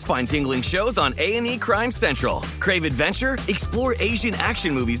and more spine-tingling shows on A&E Crime Central. Crave adventure? Explore Asian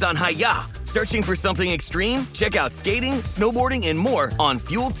action movies on Hi-YAH. Searching for something extreme? Check out skating, snowboarding, and more on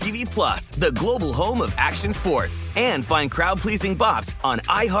Fuel TV Plus, the global home of action sports. And find crowd-pleasing bops on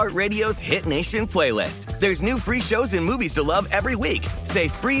iHeartRadio's Hit Nation playlist. There's new free shows and movies to love every week. Say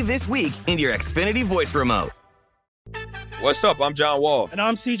free this week in your Xfinity voice remote. What's up? I'm John Wall. And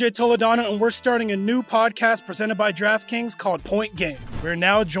I'm CJ Toledano, and we're starting a new podcast presented by DraftKings called Point Game. We're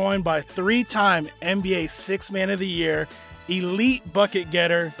now joined by three-time NBA Sixth Man of the Year, elite bucket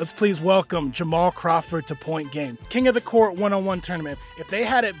getter. Let's please welcome Jamal Crawford to Point Game. King of the Court one-on-one tournament. If they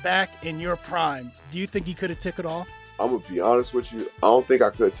had it back in your prime, do you think you could have took it all? I'm going to be honest with you. I don't think I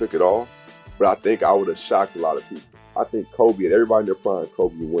could have took it all, but I think I would have shocked a lot of people. I think Kobe and everybody in their prime,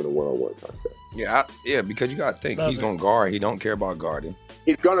 Kobe would win a one-on-one contest. Yeah, because you got to think he's going to guard. He don't care about guarding.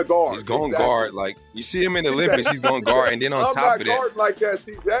 He's going to guard. He's going to guard. Like, you see him in the Olympics, he's going to guard. And then on top of that. I'm not guarding like that,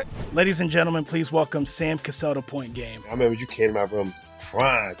 CJ. Ladies and gentlemen, please welcome Sam Cassell to Point Game. I remember you came to my room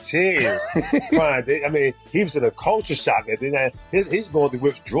crying, tears, crying. I mean, he was in a culture shock. And then he's going through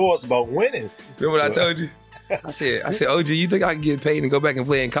withdrawals about winning. Remember what I told you? I said, OG, you think I can get paid and go back and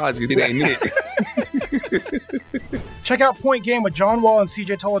play in college because it ain't it? Check out Point Game with John Wall and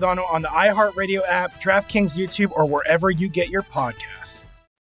CJ Toledano on the iHeartRadio app, DraftKings YouTube, or wherever you get your podcasts.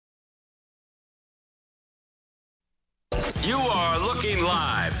 You are looking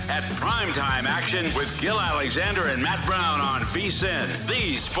live at Primetime Action with Gil Alexander and Matt Brown on VSiN,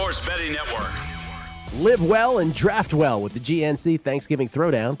 the Sports Betting Network. Live well and draft well with the GNC Thanksgiving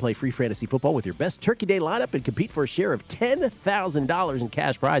Throwdown. Play free fantasy football with your best Turkey Day lineup and compete for a share of $10,000 in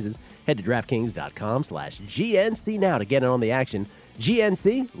cash prizes. Head to DraftKings.com/GNC now to get in on the action.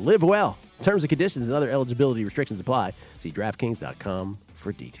 GNC, live well. Terms and conditions and other eligibility restrictions apply. See DraftKings.com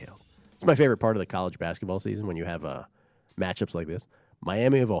for details. It's my favorite part of the college basketball season when you have matchups like this.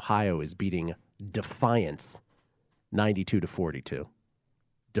 Miami of Ohio is beating Defiance 92-42.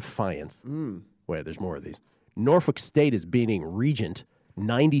 Defiance. Wait, there's more of these. Norfolk State is beating Regent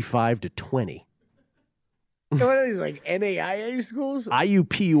 95-20. What are these, like NAIA schools?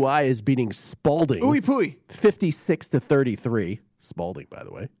 IUPUI is beating Spalding. Ooey Pooey. 56-33. Spalding, by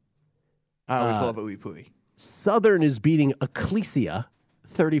the way. I always love Ooey Pooey. Southern is beating Ecclesia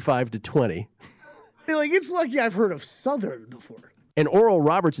 35-20. It's lucky I've heard of Southern before. And Oral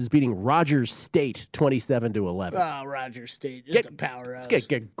Roberts is beating Rogers State 27-11. Oh, Rogers State, just a powerhouse. Let's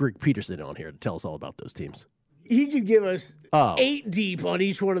get Greg Peterson on here to tell us all about those teams. He could give us 8 deep on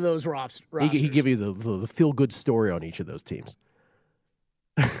each one of those rosters. He could give you the feel-good story on each of those teams.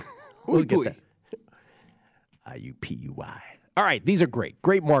 We'll get that. IUPUI. All right, these are great.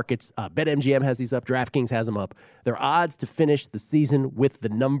 Great markets. BetMGM has these up. DraftKings has them up. Their odds to finish the season with the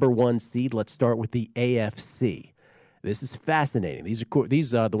number 1 seed. Let's start with the AFC. This is fascinating. These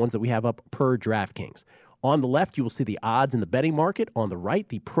are the ones that we have up per DraftKings. On the left, you will see the odds in the betting market. On the right,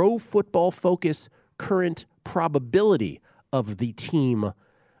 the Pro Football Focus current probability of the team,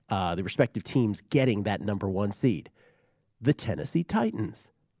 the respective teams getting that number 1 seed. The Tennessee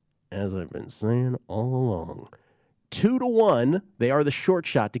Titans, as I've been saying all along, 2-1. They are the short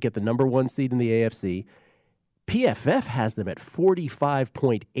shot to get the number 1 seed in the AFC. PFF has them at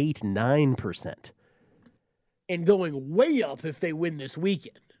 45.89%. And going way up if they win this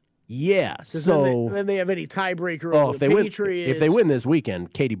weekend. Yeah, so then they have any tiebreaker over the Patriots. If they win this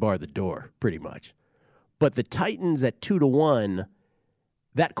weekend, Katie barred the door, pretty much. But the Titans at 2-1,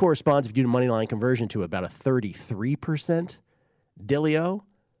 that corresponds, if you do the money line conversion, to about a 33% Delio.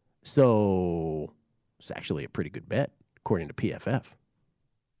 So it's actually a pretty good bet, according to PFF.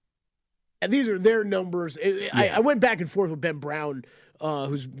 And these are their numbers. I went back and forth with Ben Brown,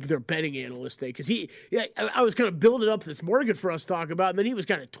 who's their betting analyst today, because I was kind of building up this market for us to talk about, and then he was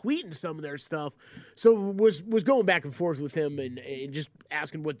kind of tweeting some of their stuff. So was going back and forth with him and just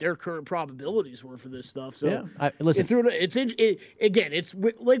asking what their current probabilities were for this stuff. So listen, it's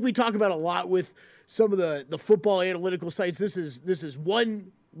like we talk about a lot with some of the football analytical sites. This is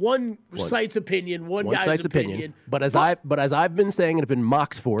one site's opinion, one guy's site's opinion. But as I've been saying and have been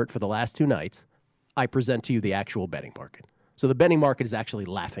mocked for it for the last 2 nights, I present to you the actual betting market. So the betting market is actually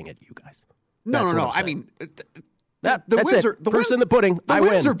laughing at you guys. No. I mean, That's wins it. are the Proof's wins in the pudding. The I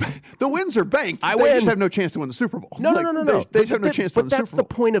wins win. the wins are banked. I They win. just have no chance to win the Super Bowl. No. They have no chance to win the But that's Super Bowl.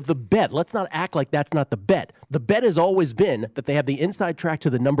 the point of the bet. Let's not act like that's not the bet. The bet has always been that they have the inside track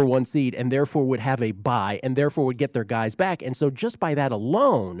to the number 1 seed and therefore would have a bye and therefore would get their guys back. And so just by that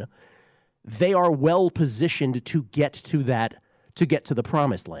alone, they are well positioned to get to the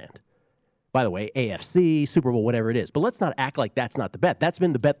promised land. By the way, AFC, Super Bowl, whatever it is. But let's not act like that's not the bet. That's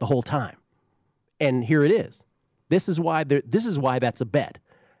been the bet the whole time. And here it is. This is why that's a bet.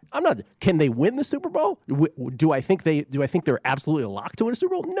 Can they win the Super Bowl? Do I think they're absolutely locked to win a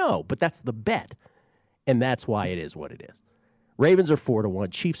Super Bowl? No, but that's the bet. And that's why it is what it is. Ravens are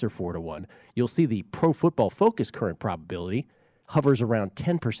 4-1, Chiefs are 4-1. You'll see the Pro Football Focus current probability hovers around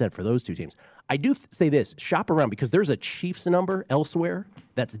 10% for those two teams. I do say this, shop around because there's a Chiefs number elsewhere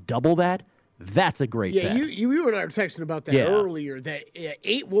that's double that. That's a great bet. Yeah, you and I were texting about that earlier. That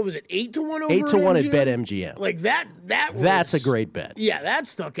 8 to 1 over 8-1 at BetMGM. Like that's a great bet. Yeah, that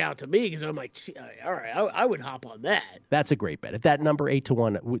stuck out to me because I'm like, all right, I would hop on that. That's a great bet. At that number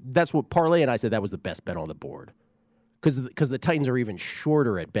 8-1, that's what Parlay and I said that was the best bet on the board. Because the Titans are even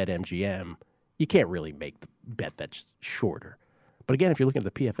shorter at BetMGM. You can't really make the bet that's shorter. But again, if you're looking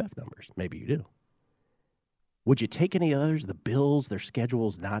at the PFF numbers, maybe you do. Would you take any others? The Bills, their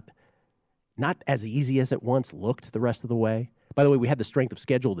schedule's not as easy as it once looked the rest of the way. By the way, we had the strength of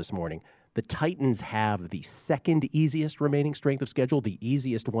schedule this morning. The Titans have the second easiest remaining strength of schedule, the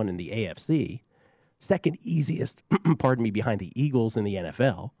easiest one in the AFC. Second easiest, behind the Eagles in the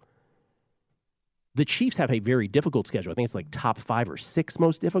NFL. The Chiefs have a very difficult schedule. I think it's like top 5 or 6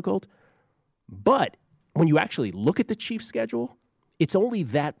 most difficult. But when you actually look at the Chiefs' schedule, it's only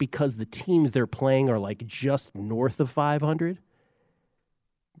that because the teams they're playing are like just north of 500.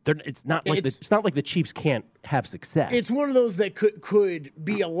 It's not like the Chiefs can't have success. It's one of those that could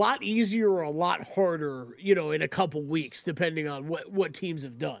be a lot easier or a lot harder, in a couple weeks, depending on what teams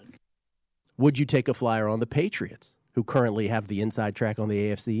have done. Would you take a flyer on the Patriots, who currently have the inside track on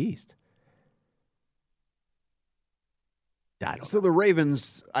the AFC East? So the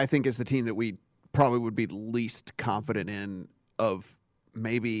Ravens, I think, is the team that we probably would be least confident in of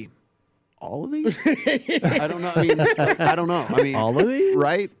maybe all of these. I don't know. I don't know. All of these,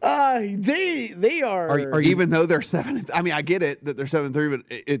 right? They are even though they're 7. I get it that they're 7-3,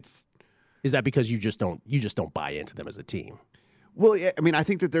 but it's. Is that because you just don't buy into them as a team? Well, I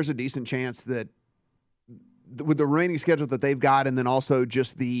think that there's a decent chance that with the remaining schedule that they've got, and then also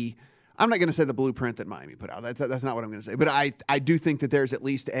just I'm not going to say the blueprint that Miami put out. That's not what I'm going to say. But I do think that there's at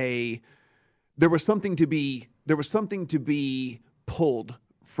least there was something to be pulled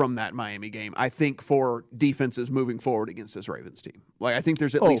from that Miami game, I think, for defenses moving forward against this Ravens team. Like, I think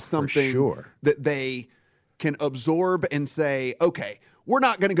there's at least something that they can absorb and say, okay, we're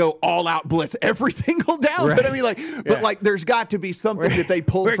not going to go all out blitz every single down. Right. But there's got to be something that they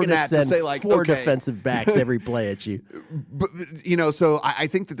pulled from that to say, like, 4 okay. defensive backs every play at you. But, so I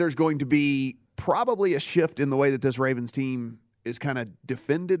think that there's going to be probably a shift in the way that this Ravens team is kind of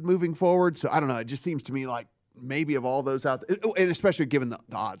defended moving forward. So I don't know. It just seems to me like maybe of all those out there, and especially given the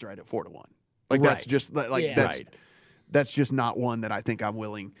odds right at 4-1, that's just that's just not one that I think I'm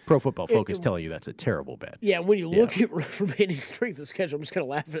willing. Pro Football Focus telling you that's a terrible bet. Yeah, when you look at remaining strength of schedule, I'm just kind of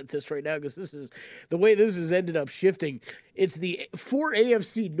laughing at this right now because this is the way this has ended up shifting. It's the 4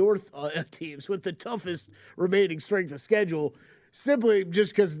 AFC North teams with the toughest remaining strength of schedule, simply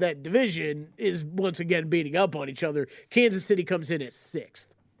just because that division is once again beating up on each other. Kansas City comes in at 6th.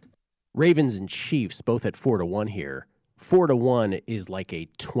 Ravens and Chiefs both at 4-1 here. 4-1 is like a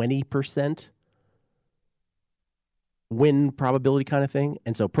 20% win probability kind of thing.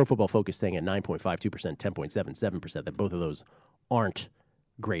 And so Pro Football Focus saying at 9.52%, 10.77%, that both of those aren't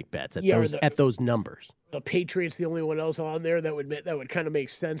great bets at those numbers. The Patriots, the only one else on there that would kind of make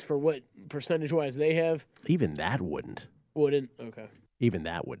sense for what percentage-wise they have. Even that wouldn't. Wouldn't? Okay. Even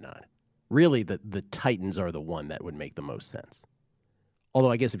that would not. Really, the Titans are the one that would make the most sense.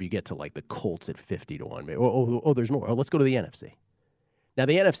 Although I guess if you get to like the Colts at 50-1, maybe, there's more. Let's go to the NFC. Now,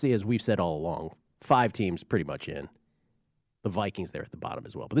 the NFC, as we've said all along, 5 teams pretty much in. The Vikings there at the bottom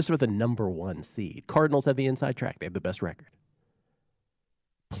as well. But this is for the number 1 seed. Cardinals have the inside track. They have the best record.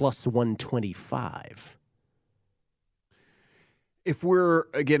 Plus 125. If we're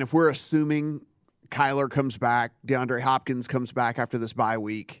assuming Kyler comes back, DeAndre Hopkins comes back after this bye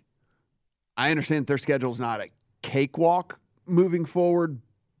week, I understand their schedule's not a cakewalk moving forward,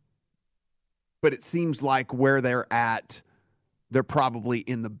 but it seems like where they're at, they're probably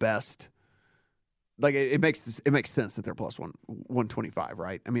in the best. Like it makes sense that they're plus 125,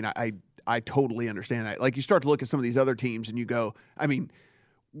 right? I totally understand that. Like you start to look at some of these other teams and you go,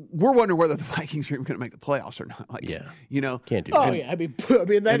 we're wondering whether the Vikings are even going to make the playoffs or not. Like, can't do. Oh yeah, I mean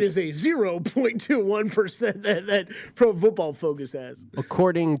that is a 0.21% that Pro Football Focus has.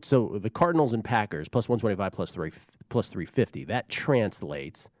 According to the Cardinals and Packers, plus 125, plus 350. That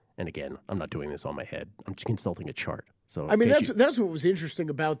translates. And again, I'm not doing this on my head. I'm just consulting a chart. So I mean, that's what was interesting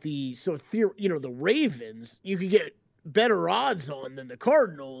about the Ravens. You could get better odds on than the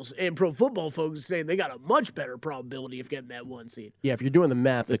Cardinals, and Pro Football Focus saying they got a much better probability of getting that 1 seed. Yeah, if you're doing the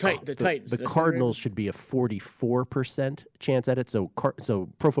math, the Titans. The Cardinals should be a 44% chance at it. So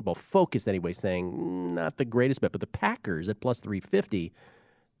Pro Football Focus anyway saying not the greatest bet, but the Packers at plus 350.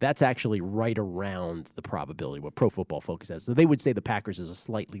 That's actually right around the probability what Pro Football Focus has. So they would say the Packers is a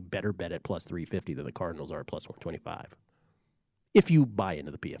slightly better bet at plus 350 than the Cardinals are at plus 125. If you buy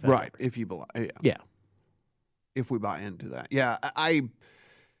into the PFF. Right. If you buy. Yeah. If we buy into that. Yeah. I mean,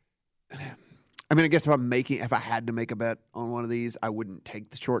 I guess if I had to make a bet on one of these, I wouldn't take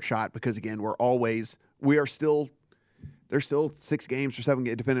the short shot because, again, there's still 6 games or 7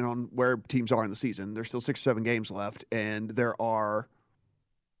 games, depending on where teams are in the season. There's still 6 or 7 games left, and there are,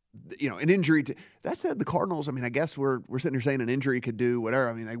 an injury. That said, the Cardinals, I mean, I guess we're sitting here saying an injury could do whatever.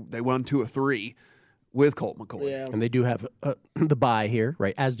 I mean, they won 2 of 3 with Colt McCoy. Yeah. And they do have the bye here,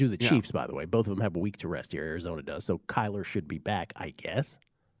 right? As do the Chiefs, by the way. Both of them have a week to rest here. Arizona does. So Kyler should be back, I guess.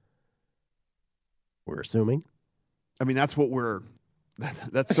 We're assuming. I mean, that's what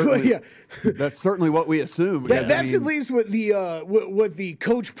that's certainly that's certainly what we assume. That's at least what the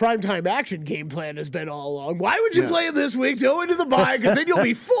coach primetime action game plan has been all along. Why would you play him this week to go into the bye? Because then you'll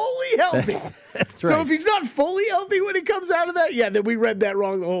be fully healthy. That's right. So if he's not fully healthy when he comes out of that, then we read that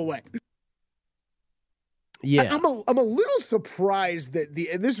wrong the whole way. Yeah, I'm a little surprised that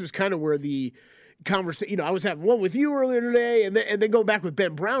and this was kind of where the conversation. I was having one with you earlier today, and then going back with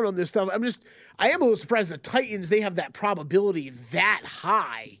Ben Brown on this stuff. I am a little surprised the Titans, they have that probability that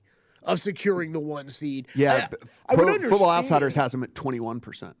high of securing the 1 seed. Yeah, I would understand. Football Outsiders has them at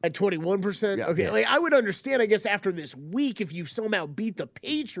 21%. At 21%? Yeah. Okay, like I would understand, I guess, after this week, if you somehow beat the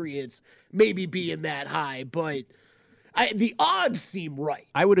Patriots, maybe being that high, but the odds seem right.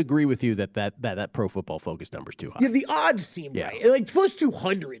 I would agree with you that Pro Football Focus number is too high. Yeah, the odds seem right. Like plus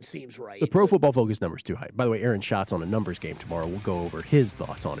 200 seems right. The Pro Football Focus number is too high. By the way, Aaron Schatz on a numbers game tomorrow will go over his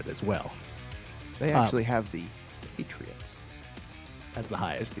thoughts on it as well. They actually have the Patriots as the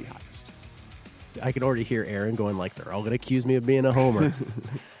highest. As the highest. I can already hear Aaron going like, they're all going to accuse me of being a homer.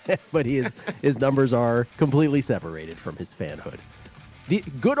 But his numbers are completely separated from his fanhood.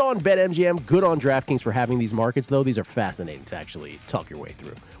 Good on BetMGM, good on DraftKings for having these markets, though. These are fascinating to actually talk your way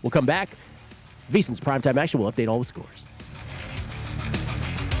through. We'll come back. VSiN's Primetime Action will update all the scores.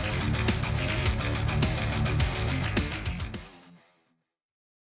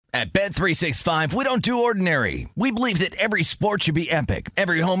 At Bet365, we don't do ordinary. We believe that every sport should be epic.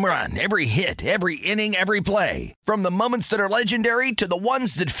 Every home run, every hit, every inning, every play. From the moments that are legendary to the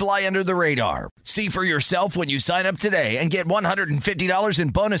ones that fly under the radar. See for yourself when you sign up today and get $150 in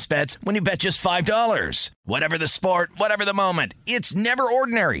bonus bets when you bet just $5. Whatever the sport, whatever the moment, it's never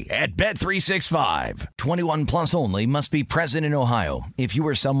ordinary at Bet365. 21 plus only. Must be present in Ohio. If you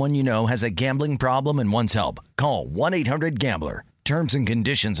or someone you know has a gambling problem and wants help, call 1-800-GAMBLER. Terms and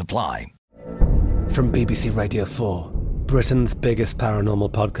conditions apply. From BBC Radio 4, Britain's biggest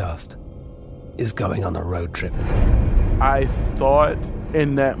paranormal podcast is going on a road trip. I thought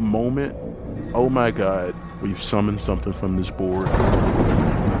in that moment, oh my God, we've summoned something from this board.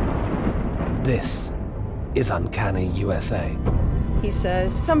 This is Uncanny USA. He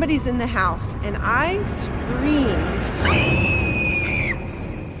says, somebody's in the house, and I screamed.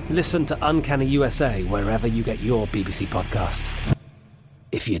 Listen to Uncanny USA wherever you get your BBC podcasts,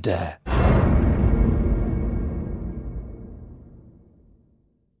 if you dare.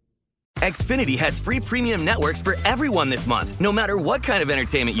 Xfinity has free premium networks for everyone this month, no matter what kind of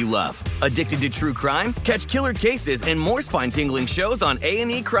entertainment you love. Addicted to true crime? Catch killer cases and more spine-tingling shows on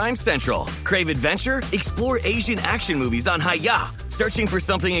A&E Crime Central. Crave adventure? Explore Asian action movies on Hi-YAH. Searching for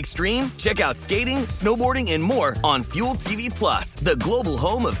something extreme? Check out skating, snowboarding, and more on Fuel TV Plus, the global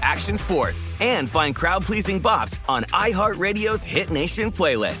home of action sports. And find crowd-pleasing bops on iHeartRadio's Hit Nation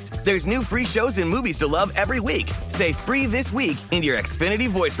playlist. There's new free shows and movies to love every week. Say free this week in your Xfinity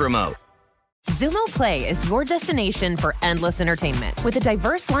voice remote. Xumo Play is your destination for endless entertainment. With a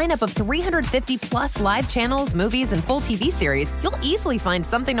diverse lineup of 350 plus live channels, movies, and full TV series, you'll easily find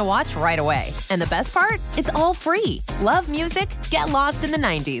something to watch right away. And the best part? It's all free. Love music? Get lost in the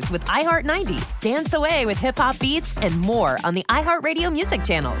 90s with iHeart 90s, dance away with hip-hop beats, and more on the iHeartRadio music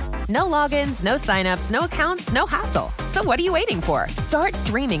channels. No logins, no signups, no accounts, no hassle. So what are you waiting for? Start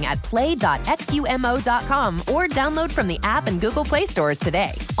streaming at play.xumo.com or download from the app and Google Play stores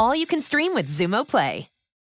today. All you can stream with Xumo Play.